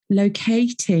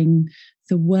locating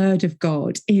the word of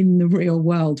God in the real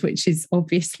world, which is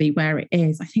obviously where it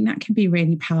is. I think that can be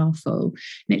really powerful.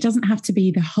 And it doesn't have to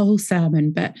be the whole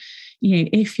sermon, but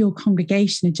if your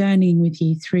congregation are journeying with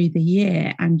you through the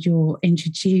year and you're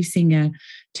introducing a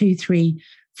 2, 3,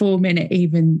 4-minute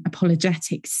even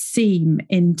apologetic seam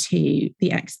into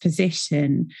the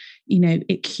exposition,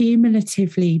 it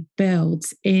cumulatively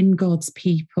builds in God's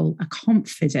people a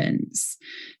confidence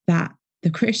that the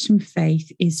Christian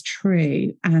faith is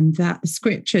true and that the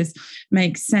scriptures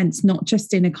make sense, not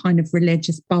just in a kind of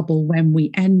religious bubble when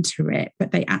we enter it,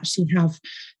 but they actually have,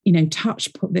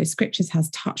 touch point. The scriptures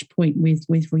has touch point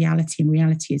with reality and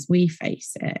reality as we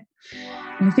face it.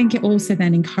 And I think it also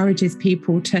then encourages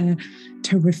people to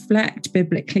reflect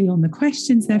biblically on the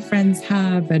questions their friends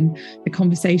have and the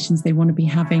conversations they want to be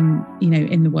having,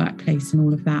 in the workplace and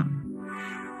all of that.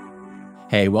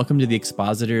 Hey, welcome to the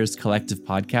Expositors Collective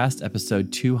Podcast,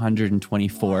 episode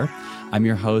 224. I'm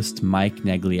your host, Mike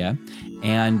Neglia,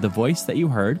 and the voice that you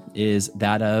heard is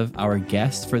that of our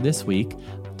guest for this week,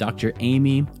 Dr.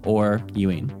 Amy Orr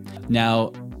Ewing. Now,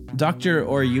 Dr.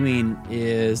 Orr Ewing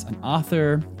is an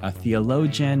author, a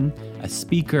theologian, a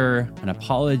speaker, an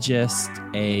apologist,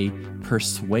 a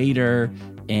persuader,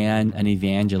 and an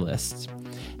evangelist.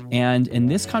 And in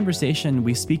this conversation,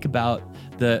 we speak about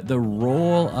the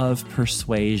role of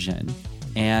persuasion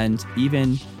and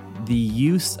even the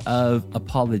use of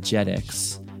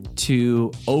apologetics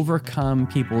to overcome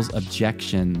people's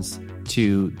objections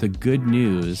to the good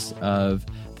news of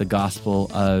the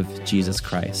gospel of Jesus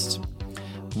Christ.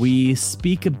 We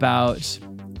speak about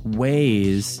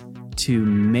ways to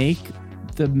make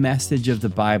the message of the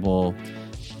Bible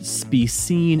be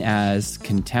seen as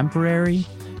contemporary,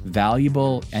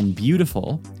 valuable, and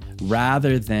beautiful,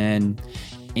 rather than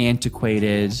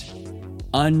antiquated,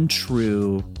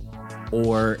 untrue,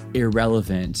 or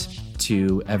irrelevant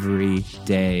to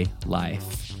everyday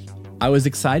life. I was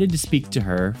excited to speak to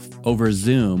her over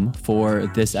Zoom for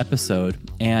this episode,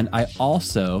 and I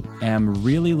also am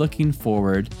really looking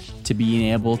forward to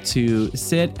being able to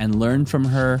sit and learn from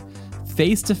her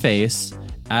face-to-face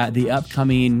at the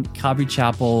upcoming Calvary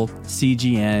Chapel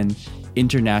CGN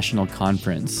International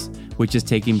Conference, which is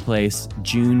taking place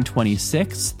June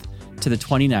 26th to the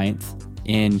 29th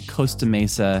in Costa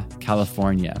Mesa,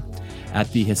 California,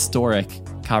 at the historic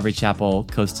Calvary Chapel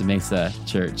Costa Mesa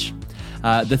Church.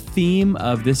 The theme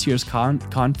of this year's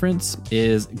conference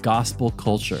is gospel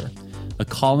culture, a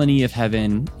colony of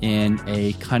heaven in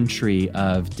a country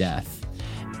of death.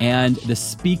 And the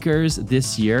speakers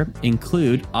this year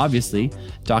include, obviously,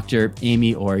 Dr.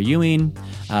 Amy Orr Ewing,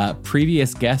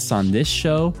 previous guests on this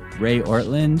show, Ray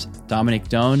Ortland, Dominic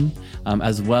Doan,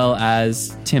 as well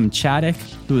as Tim Chaddick,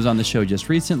 who was on the show just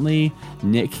recently,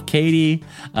 Nick Cady,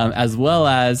 as well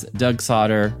as Doug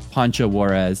Sauter, Pancho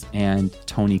Juarez, and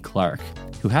Tony Clark,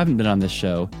 who haven't been on this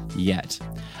show yet.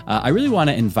 I really want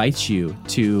to invite you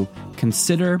to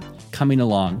consider coming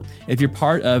along. If you're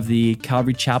part of the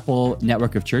Calvary Chapel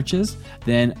network of churches,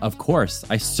 then of course,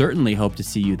 I certainly hope to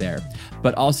see you there.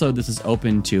 But also this is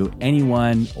open to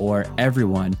anyone or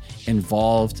everyone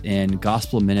involved in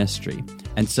gospel ministry.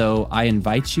 And so I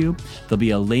invite you. There'll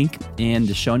be a link in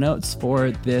the show notes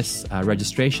for this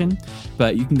registration,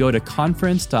 but you can go to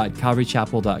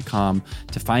conference.calvarychapel.com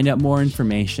to find out more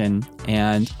information.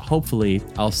 And hopefully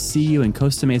I'll see you in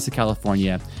Costa Mesa,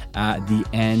 California at the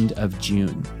end of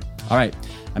June. All right,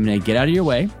 I'm going to get out of your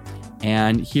way.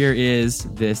 And here is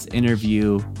this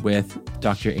interview with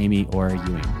Dr. Amy Orr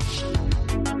Ewing.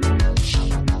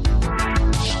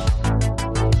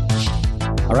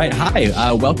 All right.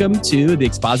 Hi. Welcome to the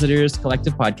Expositors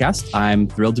Collective Podcast. I'm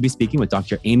thrilled to be speaking with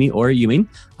Dr. Amy Orr Ewing.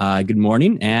 Good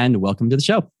morning and welcome to the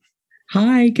show.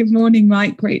 Hi. Good morning,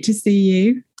 Mike. Great to see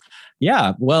you.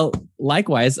 Yeah. Well,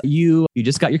 likewise, you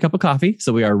just got your cup of coffee,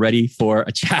 so we are ready for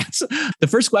a chat. The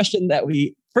first question that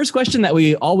we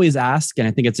always ask, and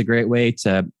I think it's a great way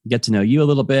to get to know you a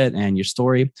little bit and your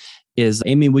story, is,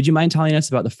 Amy, would you mind telling us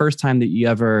about the first time that you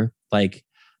ever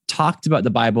talked about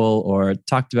the Bible or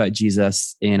talked about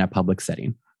Jesus in a public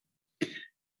setting?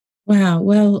 Wow.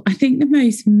 Well, I think the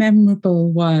most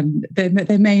memorable one,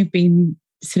 there may have been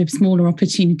sort of smaller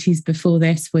opportunities before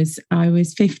this, was I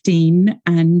was 15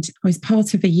 and I was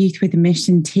part of a Youth with a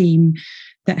Mission team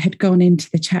that had gone into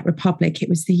the Czech Republic. It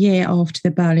was the year after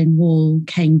the Berlin Wall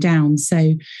came down.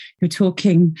 So you're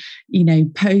talking,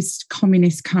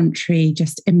 post-communist country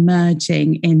just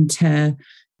emerging into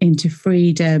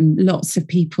freedom, lots of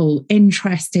people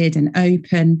interested and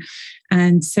open.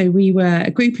 And so we were a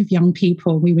group of young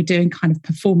people. We were doing kind of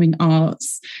performing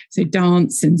arts, so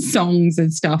dance and songs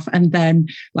and stuff, and then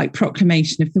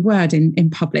proclamation of the word in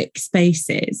public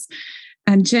spaces.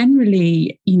 And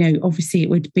generally, obviously it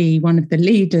would be one of the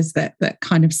leaders that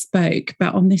kind of spoke.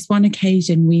 But on this one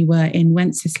occasion, we were in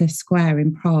Wenceslas Square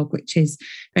in Prague, which is,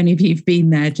 if any of you have been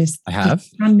there, just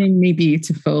stunningly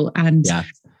beautiful. And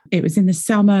it was in the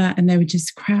summer, and there were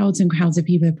just crowds and crowds of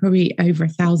people. Probably over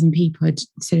 1,000 people had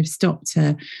sort of stopped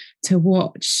to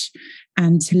watch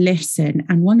and to listen.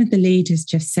 And one of the leaders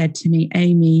just said to me,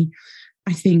 Amy,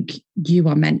 I think you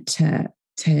are meant to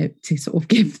sort of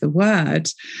give the word.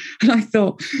 And I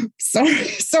thought,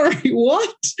 sorry,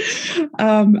 what?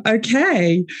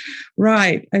 Okay,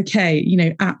 right,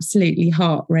 okay, absolutely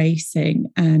heart racing.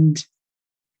 And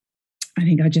I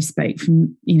think I just spoke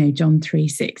from, John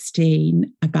 3:16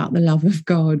 about the love of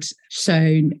God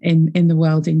shown in the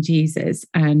world in Jesus,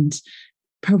 and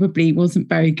probably wasn't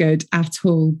very good at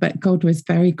all, but God was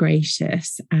very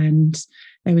gracious, and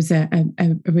there was a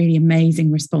really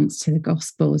amazing response to the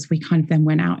gospel as we kind of then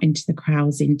went out into the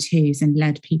crowds in twos and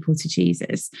led people to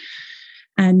Jesus.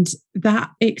 And that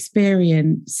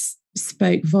experience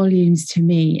spoke volumes to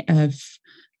me of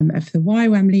the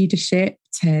YWAM leadership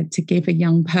to give a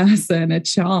young person a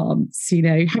chance,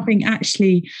 having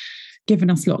actually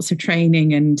given us lots of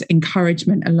training and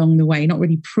encouragement along the way, not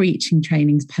really preaching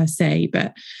trainings per se,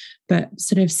 but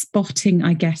sort of spotting,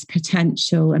 I guess,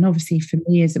 potential. And obviously for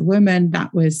me as a woman,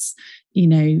 that was,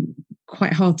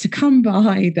 quite hard to come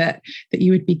by, that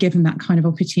you would be given that kind of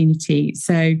opportunity.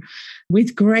 So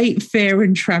with great fear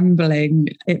and trembling,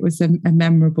 it was a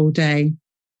memorable day.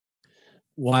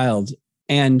 Wild.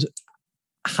 And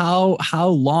how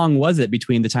long was it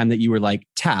between the time that you were like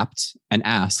tapped and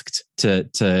asked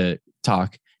to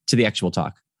talk to the actual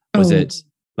talk? Was it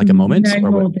like a moment? No,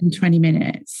 or more than 20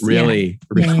 minutes. Really?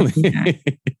 Yeah. Really?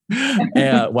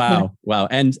 Yeah. Wow.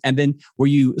 And then were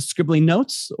you scribbling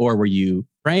notes or were you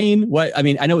praying? I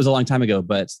know it was a long time ago,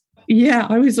 but yeah,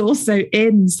 I was also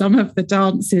in some of the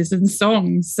dances and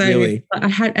songs. So really?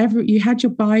 You had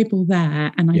your Bible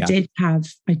there, and I did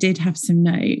have some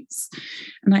notes,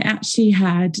 and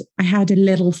I had a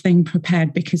little thing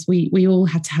prepared because we all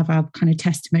had to have our kind of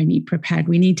testimony prepared.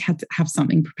 We need to have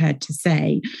something prepared to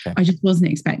say. Okay. I just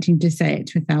wasn't expecting to say it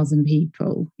to 1,000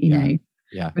 people,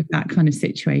 with that kind of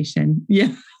situation.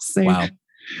 Yeah. So wow.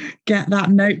 Get that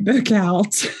notebook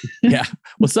out. Yeah.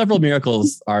 Well, several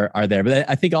miracles are there, but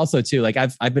I think also too, like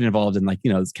I've been involved in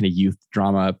this kind of youth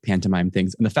drama pantomime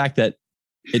things, and the fact that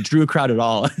it drew a crowd at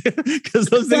all because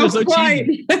those things are so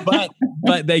cheesy.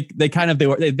 But they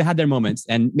had their moments,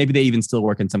 and maybe they even still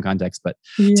work in some context. But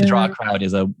to draw a crowd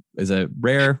is a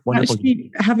rare, wonderful.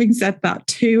 Actually, having said that,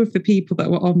 2 of the people that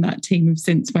were on that team have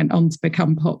since went on to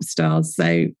become pop stars.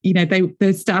 So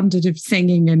the standard of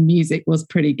singing and music was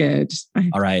pretty good.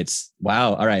 All right.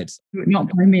 Wow. All right. Not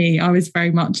by me. I was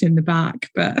very much in the back,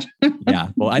 but yeah.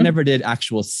 Well, I never did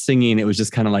actual singing. It was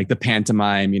just kind of like the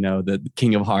pantomime, the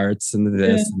King of Hearts and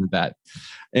this and that.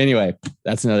 Anyway,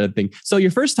 that's another thing. So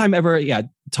your first time ever,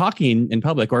 talking in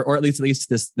public, or at least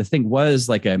the thing was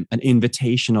like an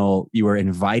invitational. You were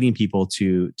inviting people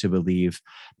to believe,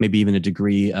 maybe even a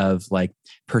degree of like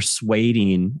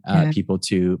persuading people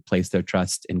to place their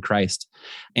trust in Christ.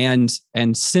 And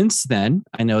since then,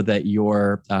 I know that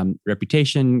your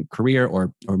reputation, career,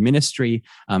 or ministry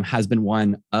has been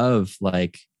one of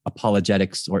like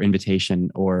apologetics or invitation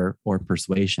or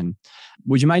persuasion.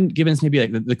 Would you mind giving us maybe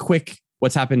like the quick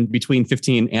what's happened between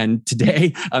 15 and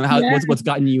today? What's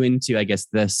gotten you into, I guess,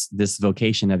 this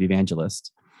vocation of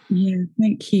evangelist? Yeah,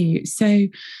 thank you. So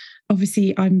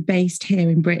obviously I'm based here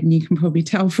in Britain. You can probably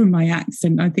tell from my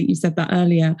accent. I think you said that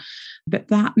earlier. But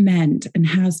that meant and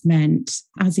has meant,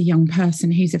 as a young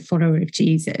person who's a follower of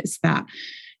Jesus, that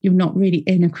you're not really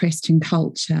in a Christian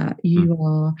culture. You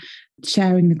are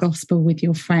sharing the gospel with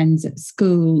your friends at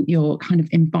school. You're kind of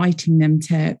inviting them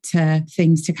to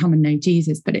things to come and know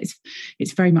Jesus, but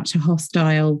it's very much a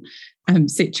hostile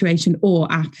situation,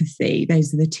 or apathy.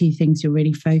 Those are the 2 things you're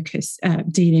really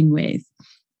dealing with.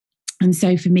 And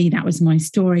so for me, that was my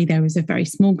story. There was a very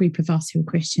small group of us who were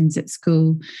Christians at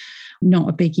school, not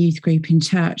a big youth group in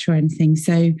church or anything.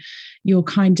 So you're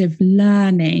kind of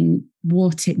learning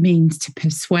what it means to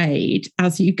persuade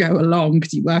as you go along,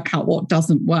 because you work out what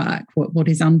doesn't work, what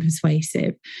is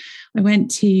unpersuasive. I went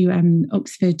to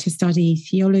Oxford to study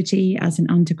theology as an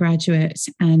undergraduate,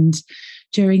 and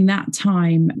during that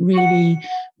time really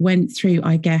went through,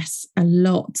 I guess, a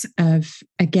lot of,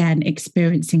 again,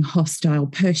 experiencing hostile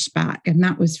pushback. And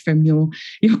that was from your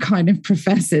kind of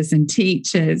professors and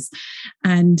teachers.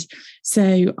 And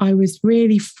so I was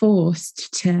really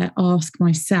forced to ask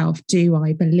myself, do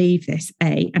I believe this,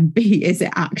 A, and B, is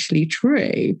it actually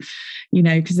true? You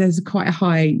know, because there's quite a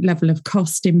high level of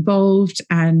cost involved,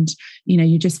 and, you know,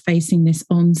 you're just facing this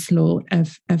onslaught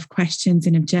of questions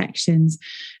and objections.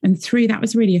 And through that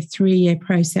was really a 3-year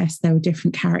process. There were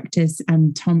different characters,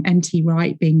 Tom N.T.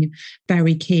 Wright being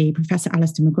very key, Professor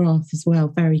Alistair McGrath as well,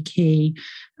 very key,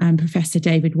 Professor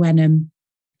David Wenham,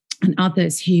 and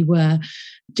others who were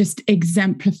just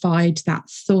exemplified that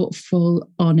thoughtful,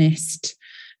 honest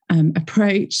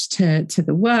approach to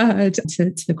the word,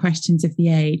 to the questions of the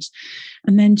age.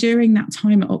 And then during that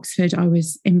time at Oxford, I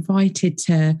was invited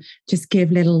to just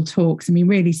give little talks. I mean,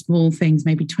 really small things,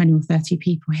 maybe 20 or 30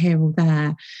 people here or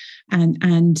there.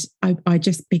 And I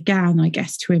just began, I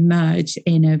guess, to emerge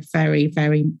in a very,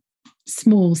 very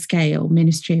small scale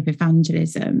ministry of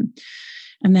evangelism.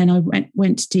 And then I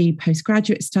went to do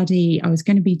postgraduate study. I was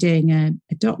going to be doing a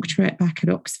doctorate back at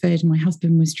Oxford. My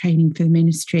husband was training for the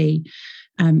ministry,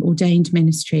 ordained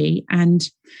ministry. And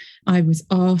I was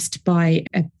asked by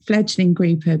a fledgling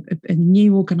group, a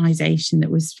new organisation that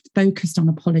was focused on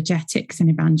apologetics and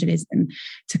evangelism,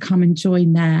 to come and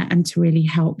join there and to really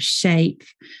help shape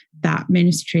that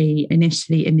ministry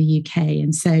initially in the UK.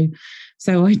 And so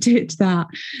I did that,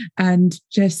 and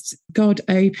just God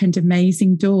opened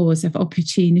amazing doors of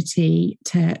opportunity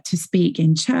to speak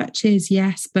in churches,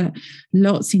 yes, but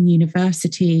lots in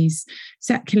universities,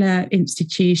 secular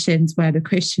institutions where the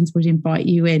Christians would invite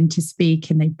you in to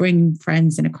speak, and they bring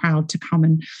friends and a crowd to come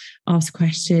and ask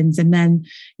questions. And then,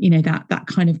 you know, that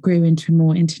kind of grew into a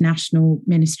more international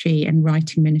ministry and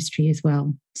writing ministry as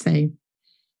well. So,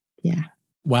 yeah.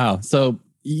 Wow. So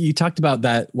you talked about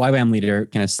that YWAM leader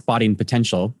kind of spotting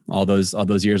potential all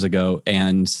those years ago,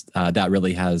 and that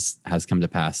really has come to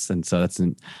pass. And so that's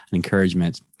an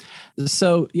encouragement.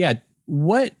 So yeah,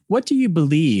 what do you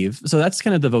believe? So that's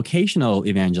kind of the vocational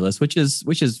evangelist, which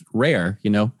is rare.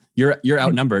 You know, you're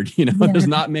outnumbered. You know, yeah. There's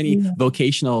not many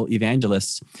vocational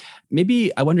evangelists.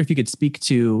 Maybe I wonder if you could speak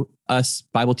to us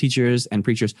Bible teachers and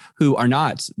preachers who are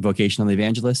not vocational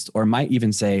evangelists, or might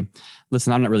even say,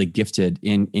 listen, I'm not really gifted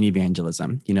in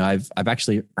evangelism. You know, I've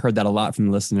actually heard that a lot from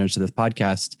the listeners to this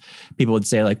podcast. People would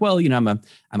say like, well, you know,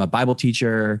 I'm a Bible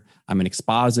teacher, I'm an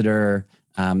expositor,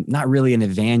 not really an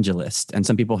evangelist. And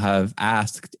some people have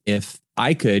asked if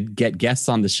I could get guests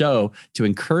on the show to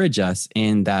encourage us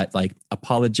in that like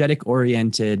apologetic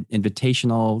oriented,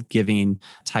 invitational giving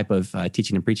type of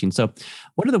teaching and preaching. So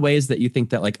what are the ways that you think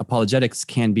that like apologetics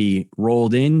can be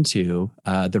rolled into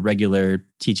the regular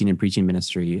teaching and preaching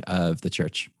ministry of the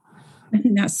church? I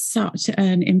think that's such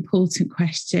an important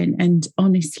question. And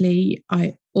honestly,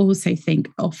 I also think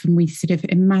often we sort of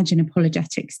imagine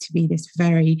apologetics to be this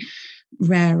very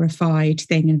rarefied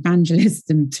thing, and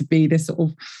evangelism to be this sort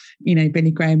of, you know, Billy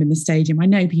Graham in the stadium. I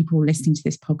know people listening to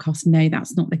this podcast know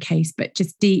that's not the case, but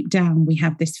just deep down, we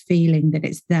have this feeling that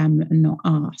it's them and not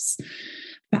us.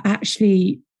 But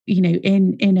actually, you know,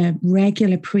 in a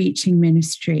regular preaching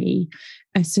ministry,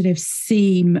 a sort of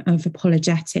theme of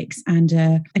apologetics and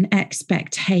an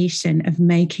expectation of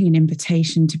making an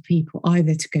invitation to people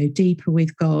either to go deeper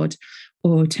with God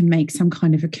or to make some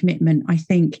kind of a commitment, I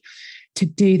think to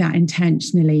do that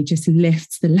intentionally just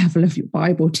lifts the level of your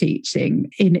Bible teaching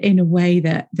in a way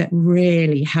that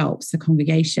really helps the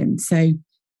congregation. So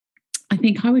I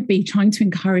think I would be trying to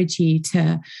encourage you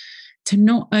to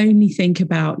not only think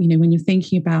about, you know, when you're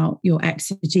thinking about your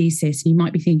exegesis, you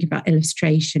might be thinking about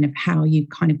illustration of how you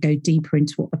kind of go deeper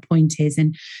into what the point is,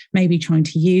 and maybe trying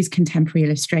to use contemporary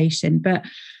illustration, but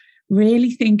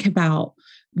really think about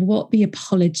what the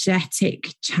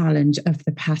apologetic challenge of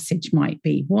the passage might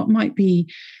be. What might be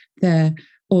the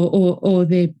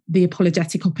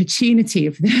apologetic opportunity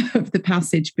of the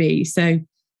passage be? So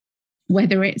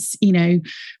whether it's, you know,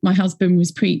 my husband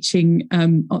was preaching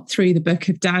through the book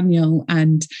of Daniel,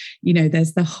 and, you know,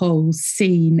 there's the whole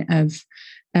scene of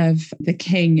the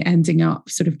king ending up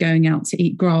sort of going out to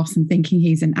eat grass and thinking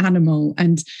he's an animal.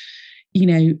 And, you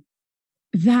know,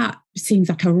 that seems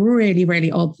like a really,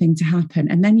 really odd thing to happen.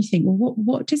 And then you think, well,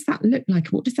 what does that look like?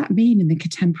 What does that mean in the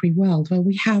contemporary world? Well,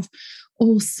 we have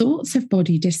all sorts of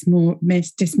body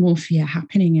dysmorphia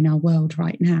happening in our world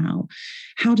right now.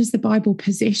 How does the Bible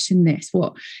position this?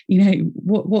 What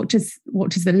does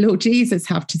the Lord Jesus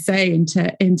have to say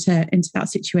into that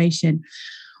situation?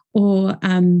 Or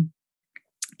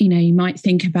you know, you might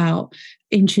think about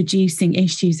introducing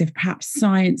issues of perhaps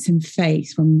science and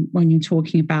faith when you're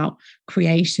talking about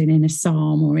creation in a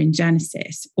psalm or in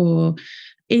Genesis, or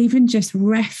even just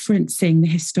referencing the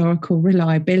historical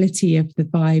reliability of the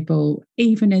Bible,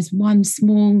 even as one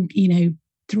small, you know,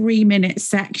 3-minute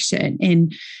section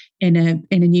in a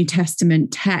New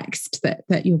Testament text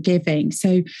that you're giving.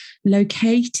 So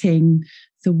locating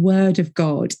the word of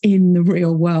God in the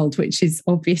real world, which is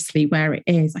obviously where it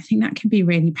is, I think that can be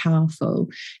really powerful.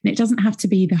 And it doesn't have to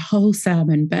be the whole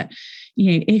sermon, but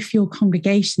if your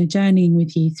congregation are journeying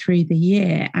with you through the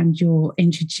year and you're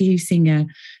introducing a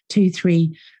 2,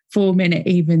 3, 4-minute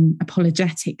even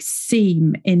apologetic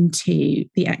seam into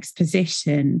the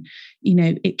exposition,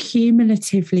 it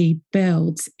cumulatively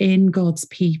builds in God's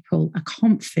people a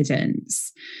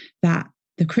confidence that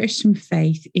the Christian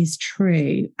faith is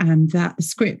true and that the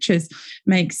scriptures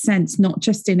make sense, not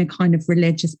just in a kind of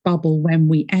religious bubble when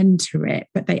we enter it,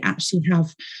 but they actually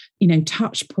have,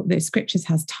 touch point. The scriptures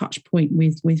has touch point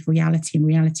with reality and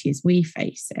reality as we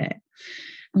face it.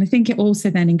 And I think it also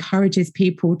then encourages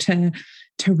people to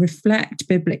reflect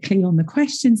biblically on the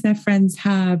questions their friends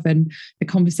have and the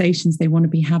conversations they want to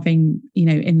be having,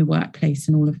 in the workplace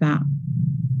and all of that.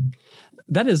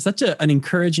 That is such an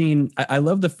encouraging, I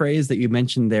love the phrase that you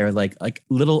mentioned there, like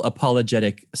little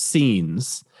apologetic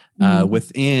scenes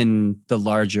within the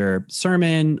larger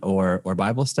sermon or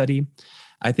Bible study.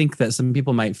 I think that some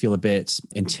people might feel a bit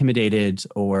intimidated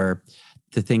or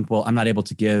to think, well, I'm not able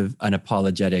to give an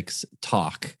apologetics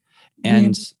talk.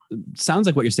 And sounds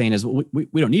like what you're saying is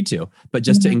we don't need to, but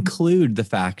just to include the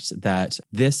fact that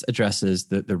this addresses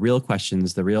the real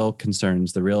questions, the real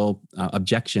concerns, the real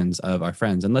objections of our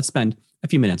friends. And let's spend a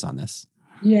few minutes on this.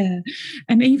 Yeah.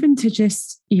 And even to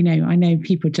just, I know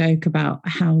people joke about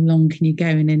how long can you go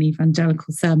in an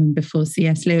evangelical sermon before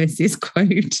C.S. Lewis is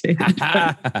quoted.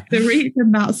 The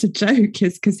reason that's a joke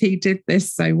is because he did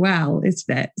this so well,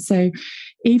 isn't it? So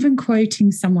even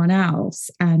quoting someone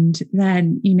else and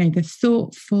then, the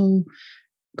thoughtful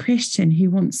Christian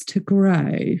who wants to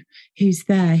grow, who's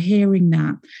there hearing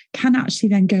that, can actually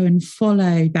then go and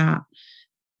follow that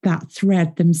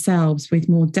thread themselves with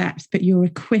more depth, but you're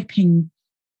equipping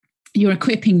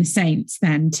the saints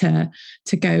then to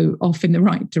go off in the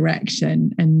right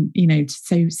direction. And,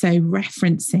 so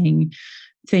referencing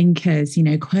thinkers,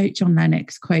 quote John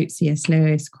Lennox, quote C.S.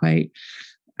 Lewis, quote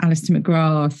Alistair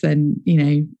McGrath and,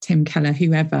 Tim Keller,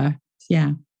 whoever.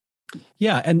 Yeah.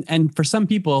 Yeah. And for some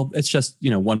people, it's just,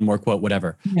 one more quote,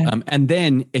 whatever. Yeah. And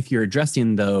then if you're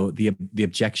addressing, though, the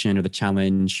objection or the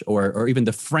challenge or even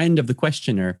the friend of the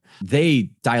questioner, they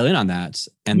dial in on that.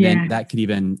 And then that could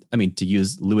even, to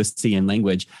use Lewisian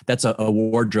language, that's a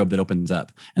wardrobe that opens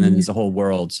up. And then there's a whole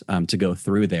world to go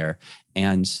through there.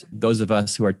 And those of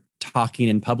us who are talking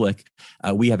in public,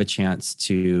 we have a chance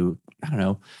to,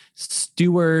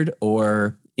 steward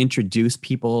or introduce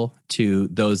people to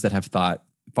those that have thought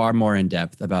far more in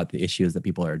depth about the issues that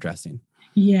people are addressing.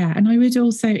 Yeah. And I would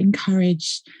also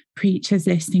encourage preachers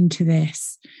listening to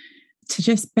this to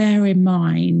just bear in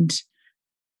mind,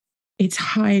 it's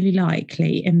highly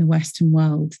likely in the Western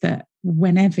world that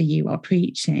whenever you are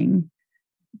preaching,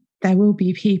 there will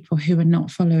be people who are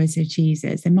not followers of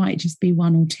Jesus. There might just be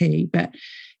one or two, but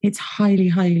it's highly,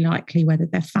 highly likely whether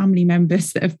they're family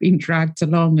members that have been dragged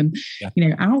along and,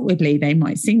 outwardly they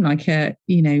might seem like a,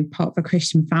 part of a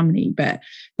Christian family, but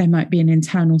there might be an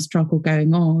internal struggle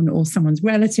going on or someone's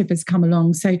relative has come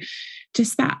along. So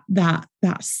just that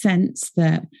sense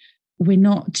that we're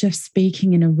not just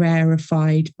speaking in a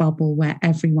rarefied bubble where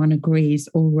everyone agrees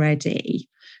already.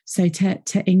 So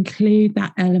to include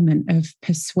that element of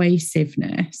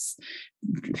persuasiveness,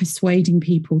 persuading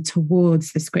people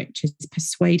towards the scriptures,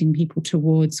 persuading people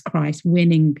towards Christ,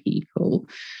 winning people,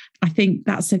 I think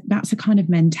that's a kind of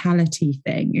mentality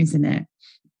thing, isn't it?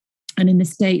 And in the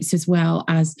States as well,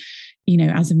 as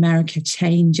as America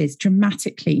changes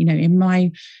dramatically, in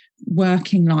my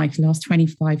working life, the last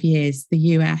 25 years, the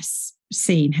US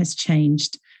scene has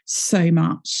changed so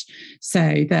much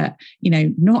so that,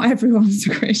 not everyone's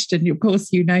a Christian, of course,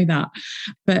 that,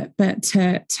 but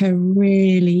to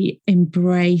really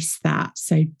embrace that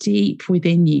so deep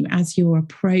within you as you're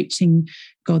approaching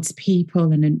God's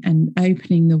people and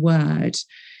opening the word,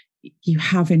 you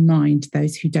have in mind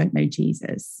those who don't know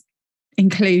Jesus,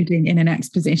 including in an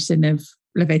exposition of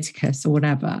Leviticus or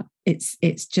whatever. It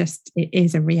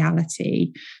is a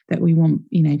reality that we want,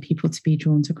 people to be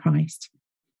drawn to Christ.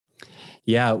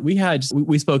 Yeah,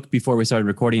 we spoke before we started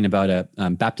recording about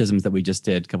baptisms that we just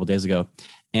did a couple of days ago.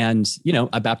 And,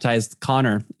 I baptized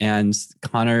Connor, and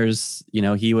Connor's,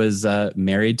 he was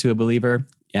married to a believer,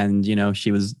 and,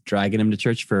 she was dragging him to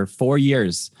church for 4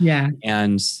 years. Yeah.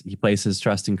 And he placed his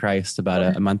trust in Christ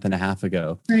about a month and a half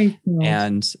ago. Very cool.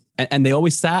 And they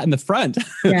always sat in the front.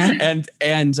 Yeah.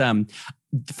 and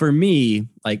for me,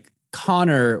 like,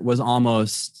 Connor was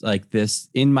almost like this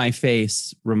in my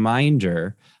face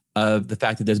reminder of the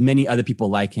fact that there's many other people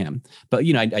like him. But,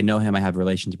 I know him, I have a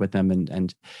relationship with him.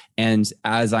 And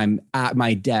as I'm at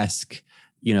my desk,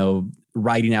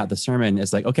 writing out the sermon,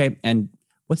 it's like, okay, and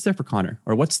what's there for Connor,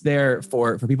 or what's there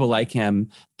for people like him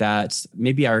that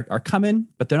maybe are coming,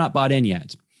 but they're not bought in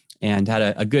yet? And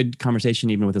had a good conversation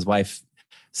even with his wife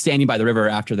standing by the river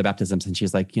after the baptisms. And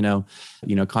she's like,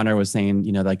 Connor was saying,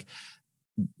 like,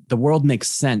 the world makes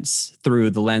sense through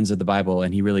the lens of the Bible.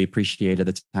 And he really appreciated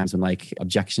the times when like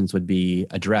objections would be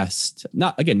addressed.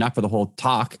 Not for the whole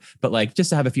talk, but like just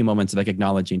to have a few moments of like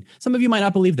acknowledging some of you might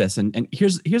not believe this. And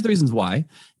here's the reasons why.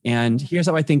 And here's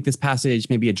how I think this passage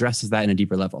maybe addresses that in a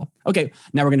deeper level. Okay,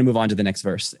 now we're going to move on to the next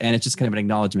verse. And it's just kind of an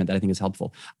acknowledgement that I think is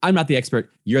helpful. I'm not the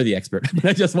expert. You're the expert.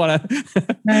 I just want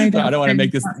to, I don't want to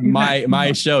make this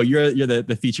my show. You're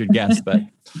the featured guest, but.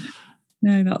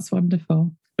 No, that's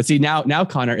wonderful. But see, now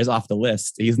Connor is off the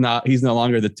list. He's no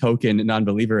longer the token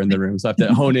non-believer in the room. So I have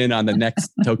to hone in on the next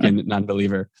token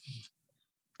non-believer.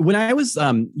 When I was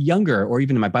younger, or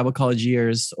even in my Bible college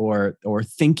years, or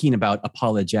thinking about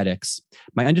apologetics,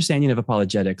 my understanding of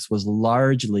apologetics was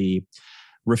largely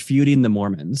refuting the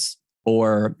Mormons,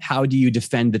 or how do you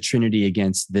defend the Trinity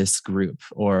against this group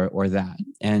or that?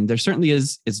 And there certainly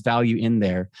is value in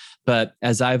there. But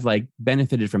as I've like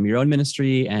benefited from your own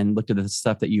ministry and looked at the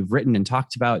stuff that you've written and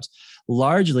talked about,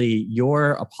 largely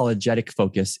your apologetic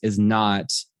focus is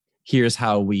not, here's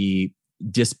how we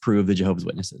disprove the Jehovah's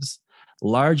Witnesses.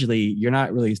 Largely, you're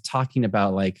not really talking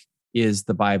about like, is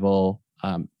the Bible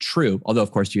true? Although,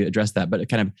 of course, you address that, but it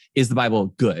kind of, is the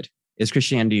Bible good? Is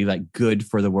Christianity like good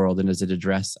for the world, and does it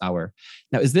address our?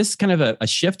 Now, is this kind of a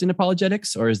shift in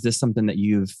apologetics, or is this something that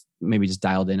you've maybe just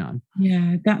dialed in on?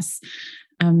 Yeah, that's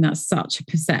such a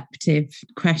perceptive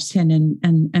question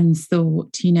and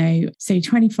thought. So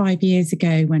 25 years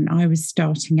ago, when I was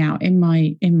starting out in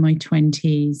my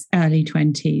 20s, early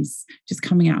 20s, just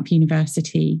coming out of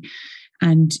university,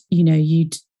 and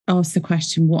you'd ask the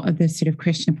question, what are the sort of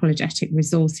Christian apologetic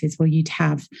resources? Well, you'd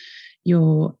have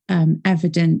your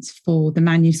evidence for the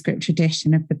manuscript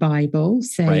tradition of the Bible.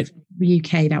 So right. For the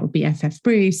UK, that would be F.F.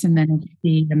 Bruce, and then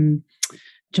obviously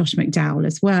Josh McDowell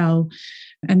as well,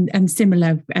 and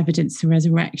similar evidence for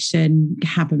resurrection,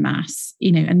 Habermas,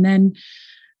 and then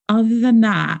other than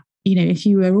that, if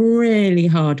you were really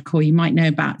hardcore, you might know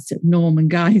about sort of Norman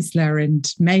Geisler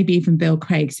and maybe even Bill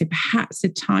Craig. So perhaps a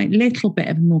tiny little bit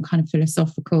of more kind of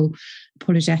philosophical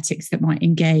apologetics that might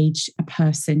engage a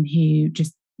person who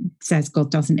just says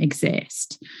God doesn't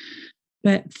exist.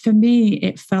 But for me,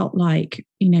 it felt like,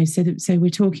 so we're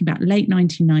talking about late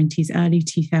 1990s, early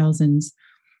 2000s.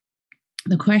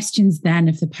 The questions then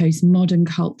of the postmodern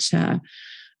culture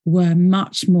were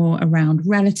much more around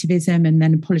relativism, and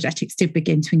then apologetics did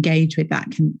begin to engage with that.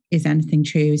 Is anything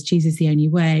true? Is Jesus the only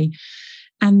way?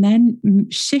 And then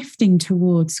shifting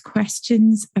towards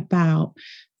questions about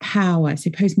power.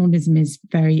 So postmodernism is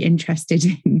very interested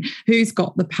in who's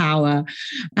got the power,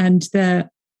 and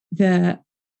the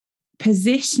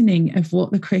positioning of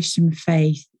what the Christian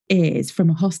faith is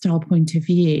from a hostile point of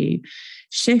view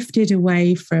shifted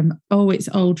away from, it's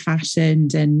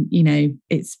old-fashioned and,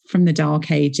 it's from the Dark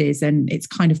Ages and it's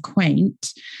kind of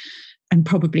quaint and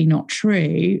probably not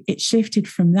true. It shifted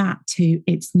from that to,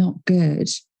 it's not good,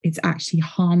 it's actually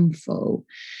harmful.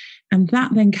 And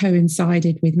that then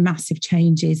coincided with massive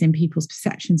changes in people's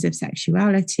perceptions of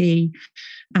sexuality,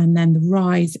 and then the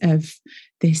rise of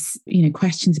this,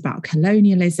 questions about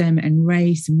colonialism and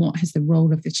race and what has the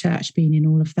role of the church been in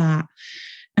all of that.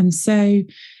 And so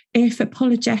if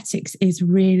apologetics is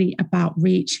really about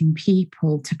reaching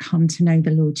people to come to know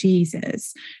the Lord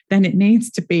Jesus, then it needs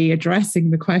to be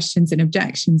addressing the questions and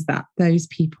objections that those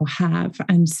people have.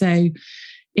 And so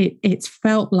it's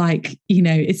felt like,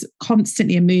 it's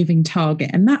constantly a moving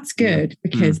target, and that's good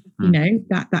because,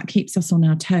 that keeps us on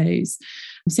our toes.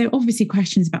 So obviously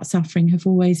questions about suffering have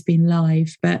always been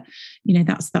live, but,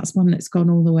 that's one that's gone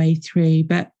all the way through.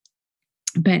 But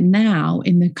now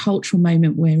in the cultural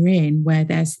moment we're in, where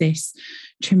there's this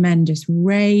tremendous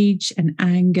rage and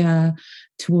anger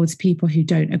towards people who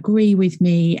don't agree with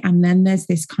me, and then there's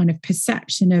this kind of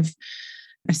perception of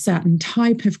a certain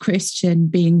type of Christian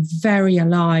being very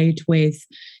allied with,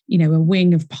 a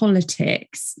wing of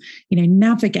politics,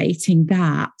 navigating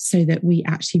that so that we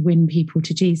actually win people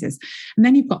to Jesus. And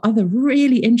then you've got other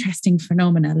really interesting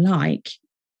phenomena like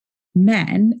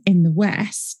men in the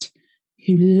West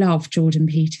who love Jordan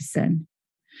Peterson.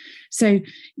 So,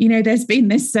 there's been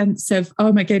this sense of,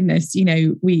 oh my goodness,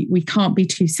 we can't be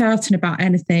too certain about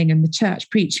anything, and the church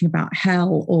preaching about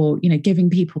hell or, giving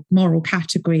people moral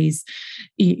categories,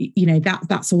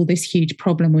 that's all this huge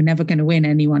problem. We're never going to win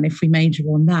anyone if we major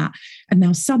on that. And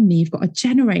now suddenly you've got a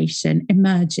generation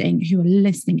emerging who are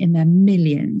listening in their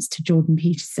millions to Jordan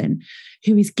Peterson,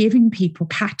 who is giving people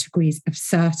categories of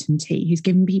certainty, who's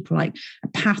giving people like a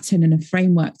pattern and a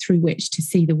framework through which to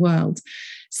see the world.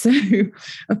 So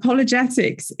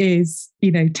apologetics is,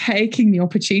 taking the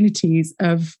opportunities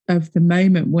of the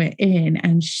moment we're in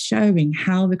and showing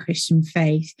how the Christian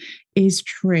faith is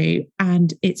true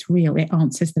and it's real. It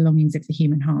answers the longings of the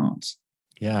human heart.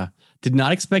 Yeah. Did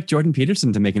not expect Jordan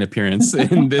Peterson to make an appearance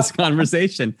in this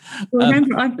conversation. Well,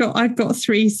 remember, I've got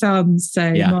 3 sons,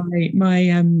 so yeah.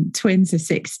 my twins are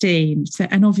 16. So,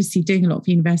 and obviously doing a lot of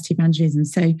university evangelism.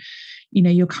 So,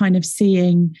 you're kind of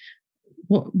seeing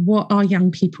what are young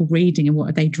people reading and what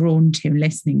are they drawn to and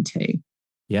listening to.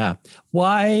 Yeah.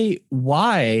 Why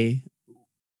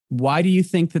do you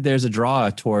think that there's a draw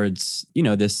towards,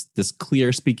 this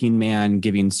clear speaking man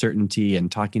giving certainty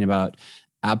and talking about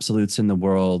absolutes in the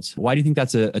world? Why do you think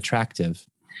that's attractive?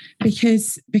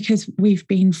 Because we've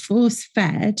been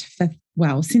force-fed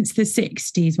since the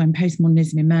 60s when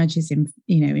postmodernism emerges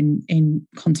in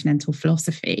continental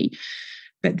philosophy,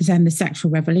 but then the sexual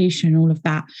revolution, all of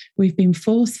that, we've been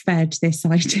force-fed this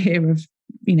idea of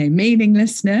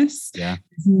meaninglessness. Yeah.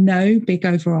 There's no big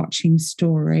overarching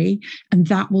story, and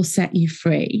that will set you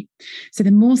free. So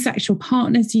the more sexual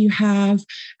partners you have,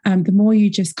 the more you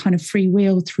just kind of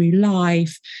freewheel through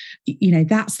life,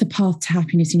 that's the path to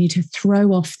happiness. You need to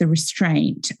throw off the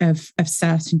restraint of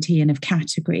certainty and of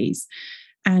categories.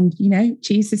 And,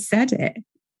 Jesus said it.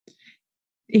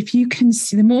 If you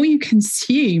the more you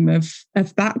consume of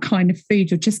that kind of food,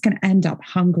 you're just going to end up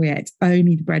hungry. It's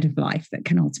only the bread of life that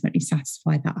can ultimately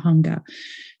satisfy that hunger.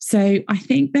 So I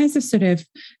think there's a sort of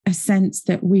a sense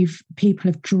that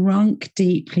people have drunk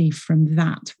deeply from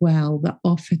that well that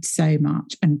offered so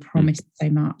much and promised so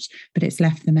much, but it's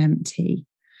left them empty.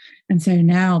 And so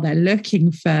now they're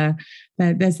looking for,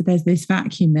 there's this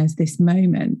vacuum, there's this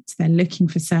moment, they're looking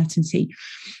for certainty.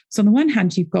 So on the one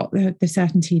hand, you've got the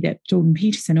certainty that Jordan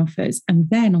Peterson offers. And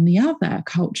then on the other,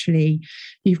 culturally,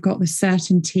 you've got the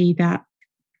certainty that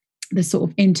the sort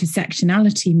of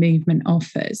intersectionality movement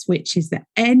offers, which is that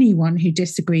anyone who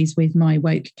disagrees with my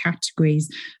woke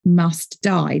categories must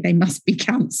die. They must be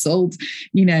cancelled.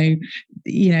 We're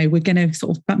going to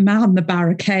sort of man the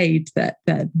barricade that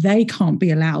they can't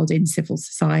be allowed in civil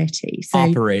society. So,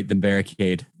 operate the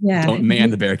barricade. Yeah. Don't man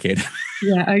the barricade.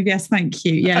 Yeah. Oh, yes. Thank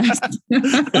you. Yes.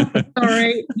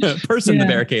 Sorry. Person the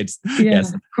barricades. Yeah,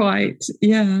 yes. Quite.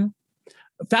 Yeah.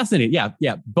 Fascinating. Yeah.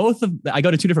 I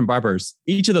go to 2 different barbers.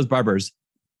 Each of those barbers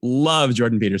love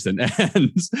Jordan Peterson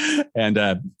and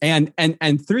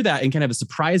through that, in kind of a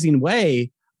surprising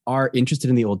way, are interested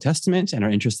in the Old Testament and are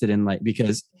interested in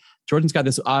because Jordan's got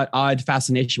this odd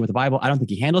fascination with the Bible. I don't think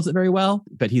he handles it very well,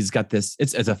 but he's got this,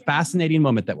 it's a fascinating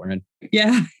moment that we're in.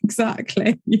 Yeah,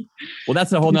 exactly. Well,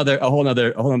 that's a whole nother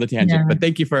tangent, yeah. But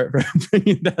thank you for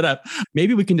bringing that up.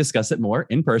 Maybe we can discuss it more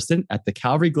in person at the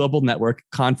Calvary Global Network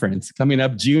Conference coming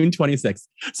up June 26th.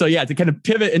 So to kind of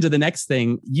pivot into the next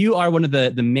thing, you are one of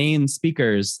the main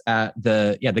speakers at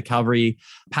the Calvary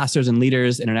Pastors and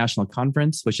Leaders International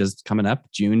Conference, which is coming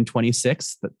up June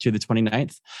 26th to the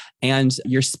 29th. And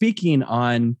you're speaking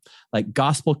on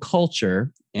gospel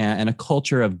culture and a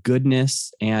culture of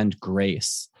goodness and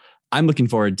grace. I'm looking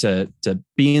forward to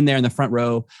being there in the front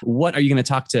row. What are you going to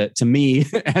talk to me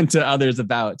and to others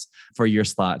about for your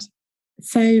slot?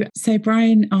 So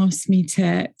Brian asked me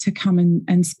to come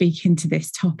and speak into this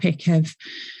topic of,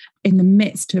 in the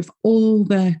midst of all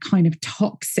the kind of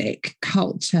toxic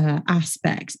culture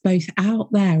aspects, both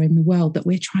out there in the world that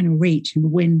we're trying to reach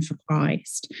and win for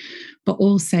Christ, but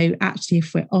also actually,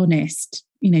 if we're honest,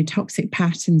 toxic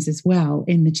patterns as well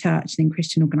in the church and in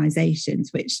Christian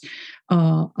organizations, which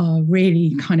are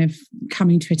really kind of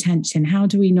coming to attention. How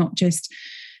do we not just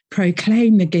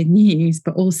proclaim the good news,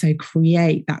 but also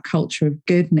create that culture of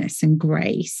goodness and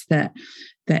grace that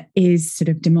is sort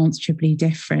of demonstrably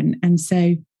different? And so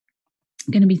I'm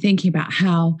going to be thinking about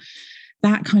how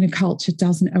that kind of culture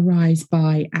doesn't arise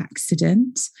by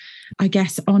accident. I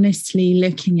guess, honestly,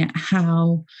 looking at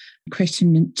how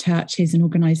Christian churches and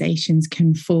organizations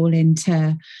can fall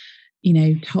into,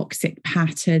 toxic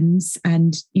patterns,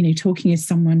 and, talking as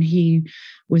someone who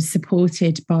was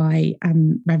supported by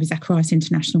Rabbi Zacharias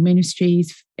International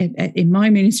Ministries in my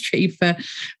ministry for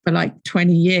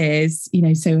 20 years,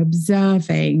 so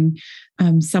observing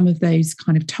some of those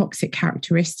kind of toxic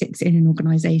characteristics in an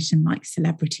organization, like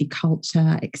celebrity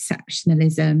culture,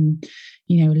 exceptionalism,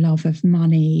 love of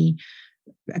money,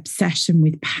 obsession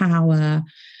with power,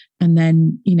 and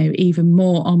then, even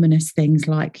more ominous things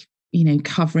like,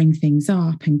 covering things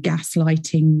up and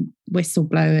gaslighting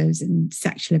whistleblowers and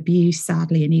sexual abuse,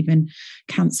 sadly, and even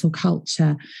cancel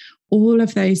culture. All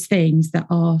of those things that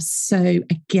are so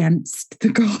against the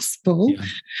gospel. Yeah.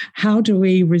 How do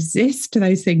we resist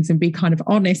those things and be kind of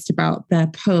honest about their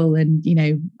pull and,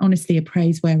 honestly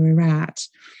appraise where we're at?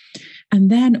 And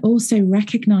then also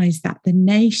recognize that the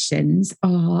nations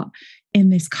are in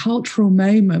this cultural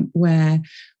moment where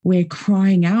we're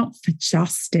crying out for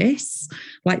justice.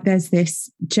 Like there's this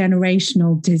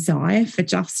generational desire for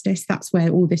justice. That's where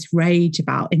all this rage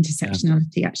about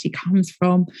intersectionality actually comes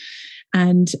from.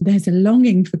 And there's a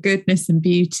longing for goodness and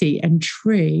beauty and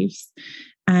truth.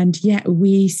 And yet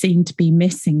we seem to be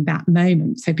missing that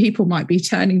moment. So people might be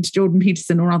turning to Jordan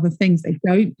Peterson or other things. They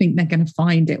don't think they're going to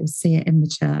find it or see it in the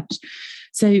church.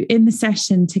 So in the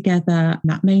session together,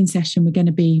 that main session, we're going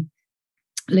to be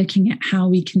looking at how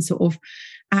we can sort of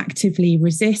actively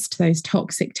resist those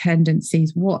toxic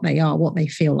tendencies, what they are, what they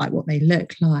feel like, what they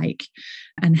look like,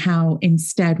 and how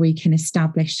instead we can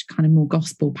establish kind of more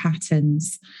gospel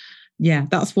patterns. Yeah,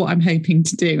 that's what I'm hoping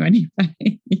to do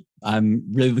anyway. I'm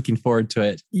really looking forward to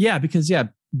it. Yeah, because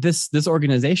this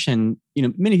organization,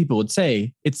 many people would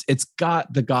say it's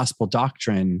got the gospel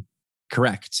doctrine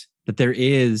correct, that there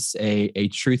is a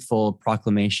truthful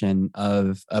proclamation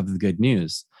of the good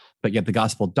news. But yet the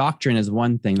gospel doctrine is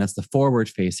one thing, that's the forward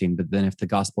facing. But then if the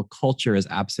gospel culture is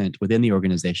absent within the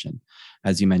organization,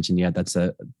 as you mentioned, that's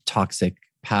a toxic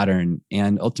pattern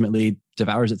and ultimately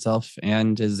devours itself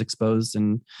and is exposed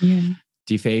and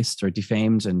defaced or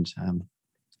defamed. And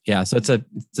so it's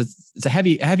a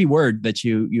heavy word that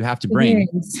you have to bring.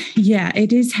 Yeah,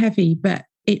 it is heavy, but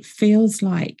it feels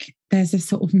like there's a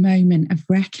sort of moment of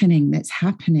reckoning that's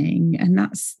happening. And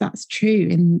that's true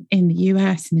in the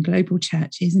US, in the global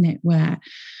church, isn't it? Where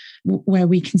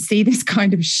we can see this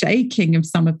kind of shaking of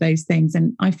some of those things.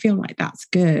 And I feel like that's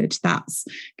good.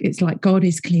 It's like God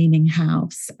is cleaning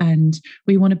house, and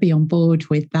we want to be on board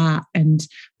with that and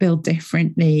build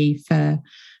differently for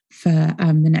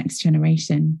the next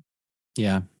generation.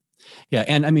 Yeah. Yeah.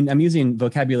 And I mean, I'm using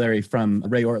vocabulary from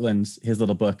Ray Ortlund's, his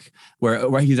little book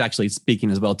where he's actually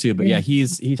speaking as well too. But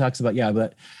he talks about,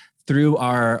 but through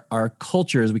our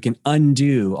cultures, we can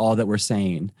undo all that we're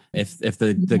saying. If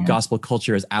the gospel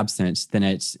culture is absent, then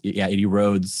it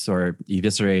erodes or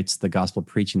eviscerates the gospel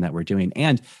preaching that we're doing.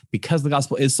 And because the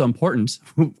gospel is so important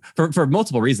for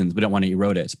multiple reasons, we don't want to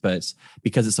erode it, but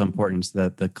because it's so important,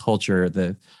 the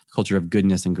culture of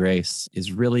goodness and grace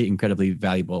is really incredibly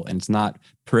valuable, and it's not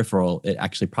peripheral. It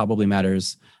actually probably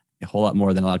matters a whole lot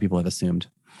more than a lot of people have assumed.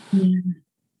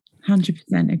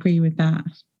 100% agree with that.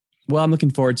 Well, I'm looking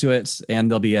forward to it, and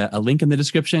there'll be a link in the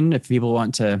description if people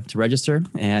want to register.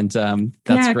 And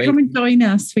that's great. Come and join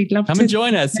us. We'd love to. Come and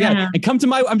join us. Yeah. And come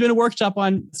to I'm doing a workshop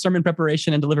on sermon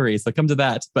preparation and delivery. So come to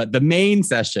that. But the main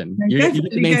session, you're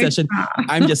the main session.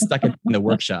 I'm just stuck in the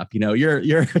workshop.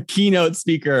 You're a keynote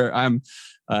speaker. I'm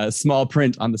small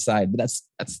print on the side, but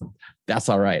that's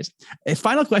all right. A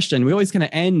final question. We always kind of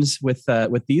end with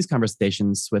these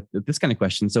conversations with this kind of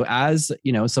question. So as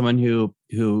someone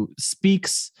who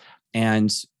speaks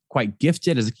and quite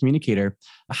gifted as a communicator,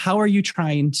 how are you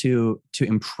trying to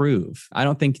improve? I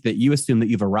don't think that you assume that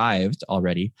you've arrived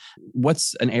already.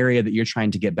 What's an area that you're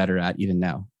trying to get better at even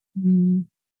now?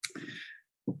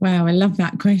 Wow, I love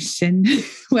that question.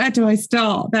 Where do I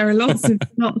start? There are lots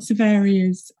of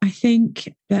areas. I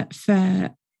think that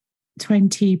for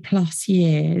 20 plus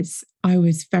years, I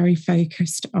was very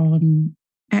focused on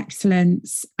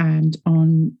excellence and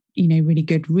on, really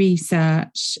good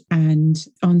research and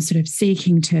on sort of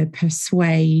seeking to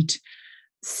persuade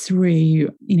through,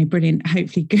 brilliant,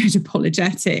 hopefully good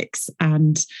apologetics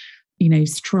and,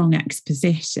 strong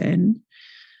exposition.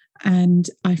 And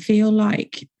I feel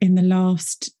like in the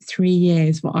last 3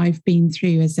 years, what I've been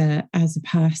through as a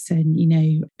person,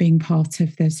 being part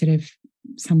of the sort of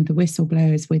some of the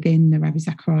whistleblowers within the Ravi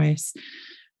Zacharias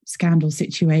scandal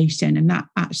situation, and that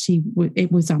actually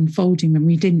it was unfolding and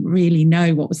we didn't really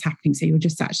know what was happening. So you're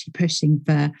just actually pushing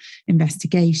for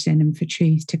investigation and for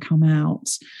truth to come out,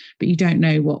 but you don't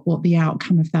know what the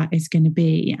outcome of that is going to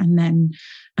be. And then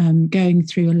going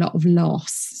through a lot of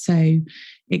loss. So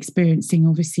experiencing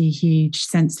obviously a huge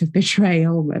sense of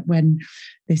betrayal when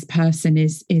this person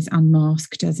is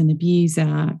unmasked as an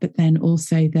abuser, but then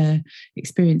also the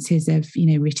experiences of,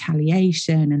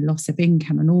 retaliation and loss of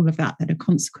income and all of that are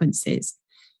consequences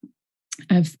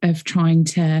of trying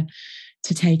to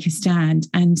take a stand.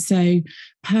 And so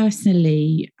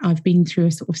personally, I've been through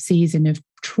a sort of season of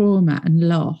trauma and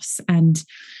loss and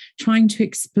trying to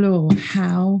explore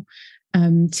how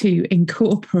to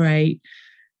incorporate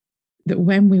that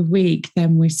when we're weak,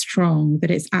 then we're strong,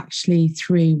 that it's actually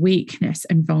through weakness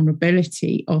and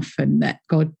vulnerability often that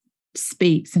God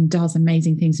speaks and does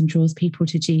amazing things and draws people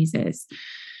to Jesus.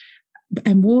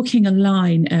 And walking a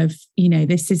line of,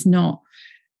 this is not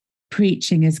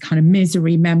preaching as kind of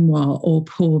misery memoir or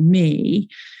poor me,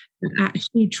 but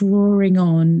actually drawing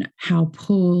on how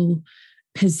Paul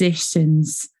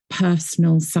positions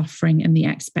personal suffering and the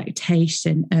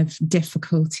expectation of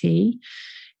difficulty,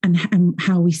 and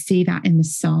how we see that in the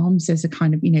Psalms as a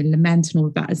kind of, lament and all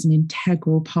of that as an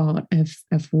integral part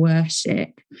of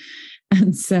worship.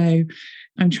 And so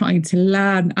I'm trying to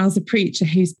learn as a preacher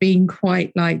who's been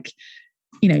quite like,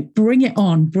 bring it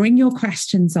on, bring your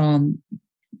questions on.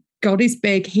 God is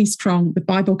big, he's strong, the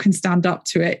Bible can stand up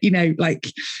to it,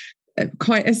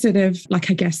 quite a sort of, I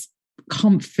guess,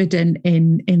 confident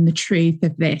in the truth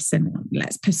of this, and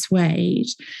let's persuade.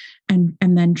 And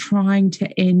then trying to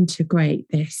integrate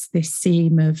this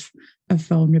theme of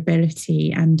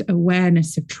vulnerability and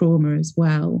awareness of trauma as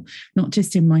well, not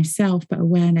just in myself, but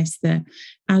awareness that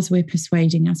as we're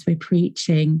persuading, as we're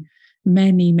preaching,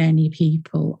 many, many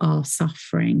people are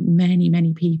suffering. Many,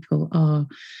 many people are,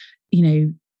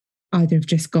 either have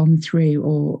just gone through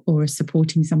or are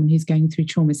supporting someone who's going through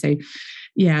trauma. So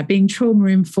yeah, being trauma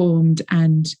informed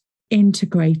and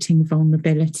integrating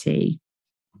vulnerability.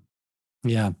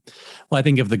 Yeah. Well, I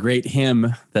think of the great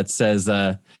hymn that says,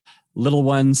 little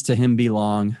ones to him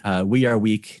belong. We are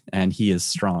weak and he is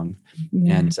strong.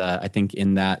 Yeah. And I think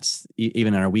in that,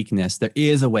 even in our weakness, there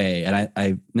is a way, and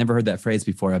I've never heard that phrase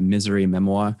before, a misery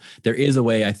memoir. There is a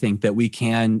way, I think, that we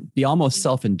can be almost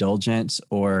self-indulgent,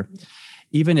 or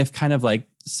even if kind of like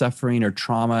suffering or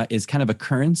trauma is kind of a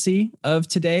currency of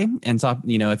today. And so,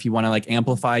 if you want to like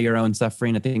amplify your own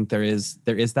suffering, I think there is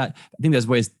that. I think there's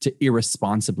ways to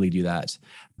irresponsibly do that,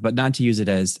 but not to use it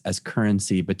as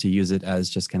currency, but to use it as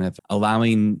just kind of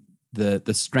allowing the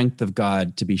strength of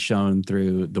God to be shown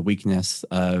through the weakness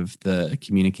of the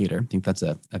communicator. I think that's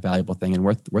a valuable thing and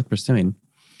worth pursuing.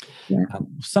 Yeah.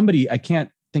 Somebody, I can't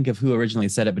think of who originally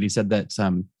said it, but he said that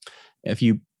if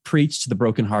you preach to the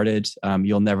brokenhearted,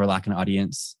 you'll never lack an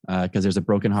audience because there's a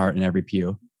broken heart in every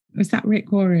pew. Was that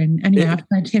Rick Warren? Anyway, I've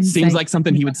heard him seems like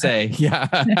something he would say. Yeah.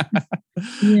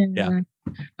 Yeah.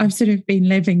 I've sort of been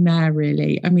living there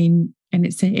really. I mean, and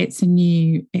it's a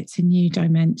new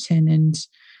dimension, and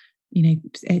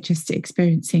just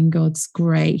experiencing God's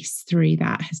grace through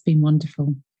that has been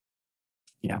wonderful.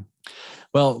 Yeah.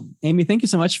 Well, Amy, thank you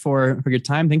so much for your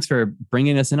time. Thanks for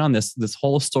bringing us in on this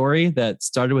whole story that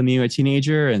started when you were a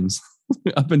teenager and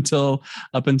up until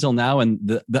now, and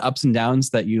the ups and downs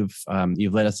that you've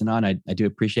let us in on. I do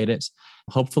appreciate it.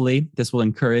 Hopefully, this will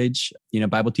encourage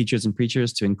Bible teachers and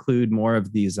preachers to include more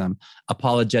of these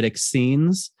apologetic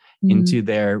scenes into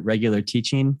their regular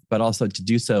teaching, but also to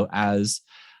do so as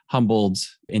humbled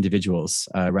individuals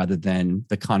rather than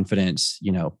the confident,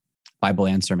 Bible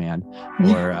answer man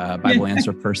or Bible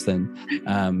answer person.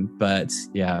 But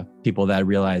yeah, people that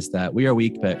realize that we are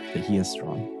weak, but that he is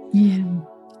strong. Yeah.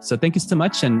 So thank you so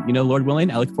much. And, Lord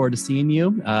willing, I look forward to seeing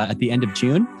you at the end of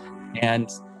June, and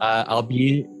I'll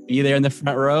be there in the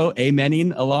front row,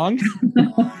 amening along.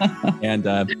 And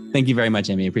thank you very much,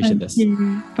 Amy. I appreciate this. Thank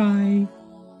you. Bye.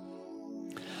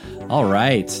 All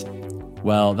right.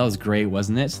 Well, that was great,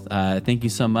 wasn't it? Thank you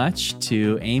so much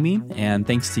to Amy, and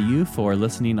thanks to you for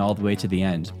listening all the way to the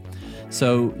end.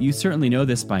 So you certainly know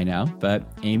this by now, but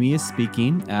Amy is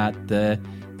speaking at the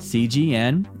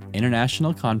CGN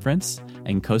International Conference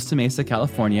in Costa Mesa,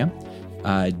 California,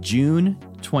 June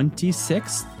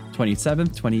 26th,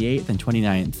 27th, 28th, and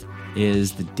 29th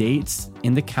is the dates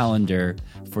in the calendar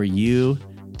for you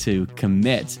to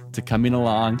commit to coming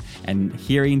along and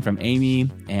hearing from Amy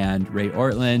and Ray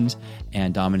Ortland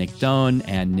and Dominic Doan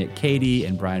and Nick Cady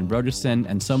and Brian Broderson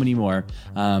and so many more.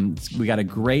 We got a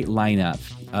great lineup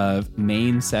of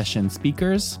main session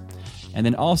speakers. And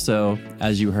then also,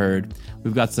 as you heard,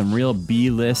 we've got some real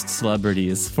B-list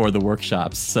celebrities for the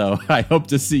workshops. So I hope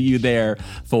to see you there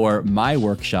for my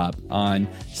workshop on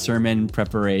sermon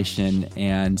preparation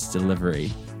and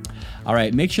delivery. All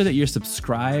right, make sure that you're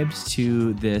subscribed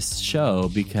to this show,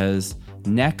 because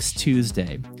next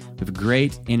Tuesday, we have a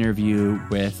great interview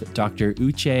with Dr.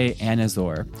 Uche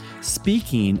Anizor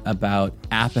speaking about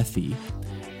apathy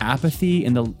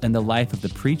in the life of the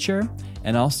preacher,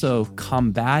 and also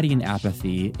combating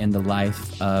apathy in the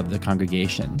life of the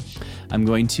congregation. I'm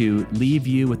going to leave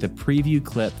you with a preview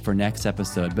clip for next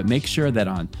episode, but make sure that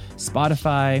on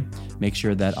Spotify, make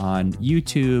sure that on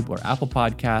YouTube or Apple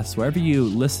Podcasts, wherever you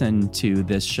listen to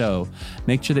this show,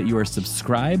 make sure that you are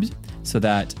subscribed so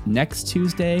that next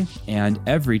Tuesday and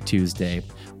every Tuesday,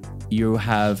 you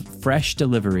have fresh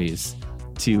deliveries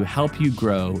to help you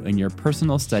grow in your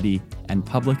personal study and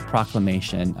public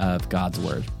proclamation of God's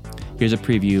Word. Here's a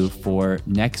preview for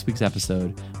next week's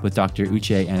episode with Dr.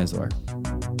 Uche Anizor.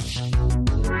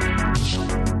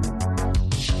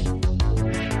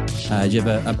 Do you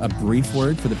have a brief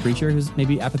word for the preacher who's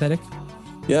maybe apathetic?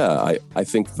 Yeah, I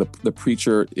think the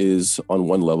preacher is on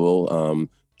one level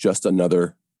just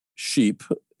another sheep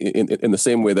in the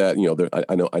same way that,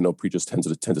 I know preachers tend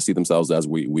to see themselves as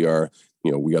we are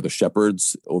the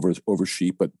shepherds over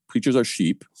sheep, but preachers are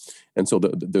sheep. And so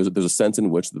there's a sense in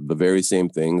which the very same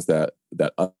things that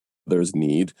others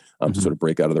need to sort of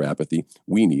break out of their apathy,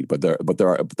 we need. But there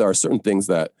are certain things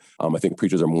that I think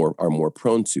preachers are more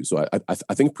prone to. So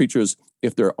I think preachers,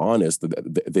 if they're honest,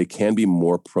 they can be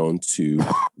more prone to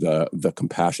the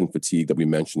compassion fatigue that we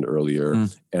mentioned earlier,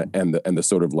 and the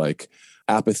sort of like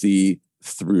apathy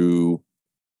through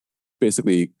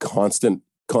basically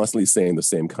constantly saying the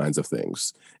same kinds of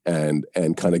things and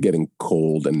kind of getting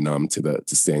cold and numb to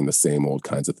saying the same old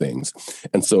kinds of things.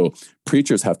 And so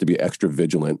preachers have to be extra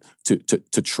vigilant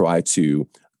to try to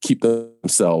keep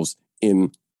themselves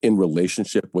in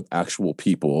relationship with actual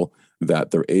people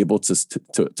that they're able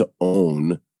to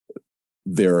own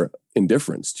their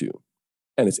indifference to.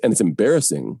 And it's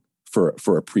embarrassing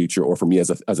for a preacher, or for me as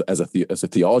a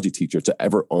theology teacher, to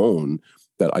ever own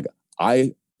that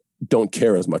I don't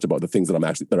care as much about the things that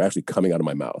are actually coming out of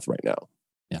my mouth right now.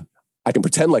 Yeah, I can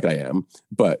pretend like I am,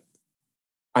 but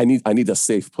I need a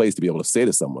safe place to be able to say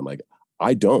to someone like,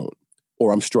 I don't,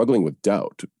 or I'm struggling with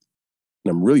doubt,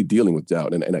 and I'm really dealing with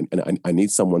doubt, and I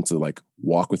need someone to like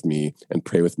walk with me and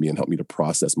pray with me and help me to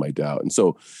process my doubt. And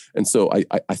so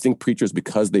I think preachers,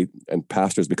 and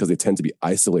pastors, because they tend to be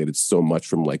isolated so much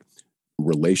from like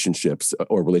relationships,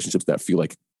 or relationships that feel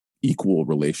like equal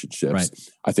relationships. Right.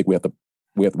 I think we have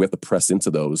to press into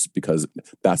those, because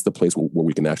that's the place where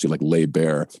we can actually like lay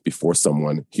bare before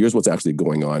someone, here's what's actually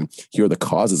going on. Here are the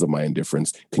causes of my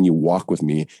indifference. Can you walk with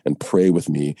me and pray with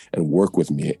me and work with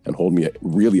me and hold me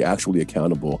really actually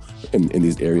accountable in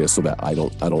these areas, so that I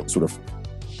don't sort of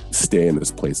stay in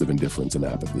this place of indifference and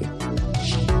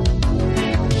apathy.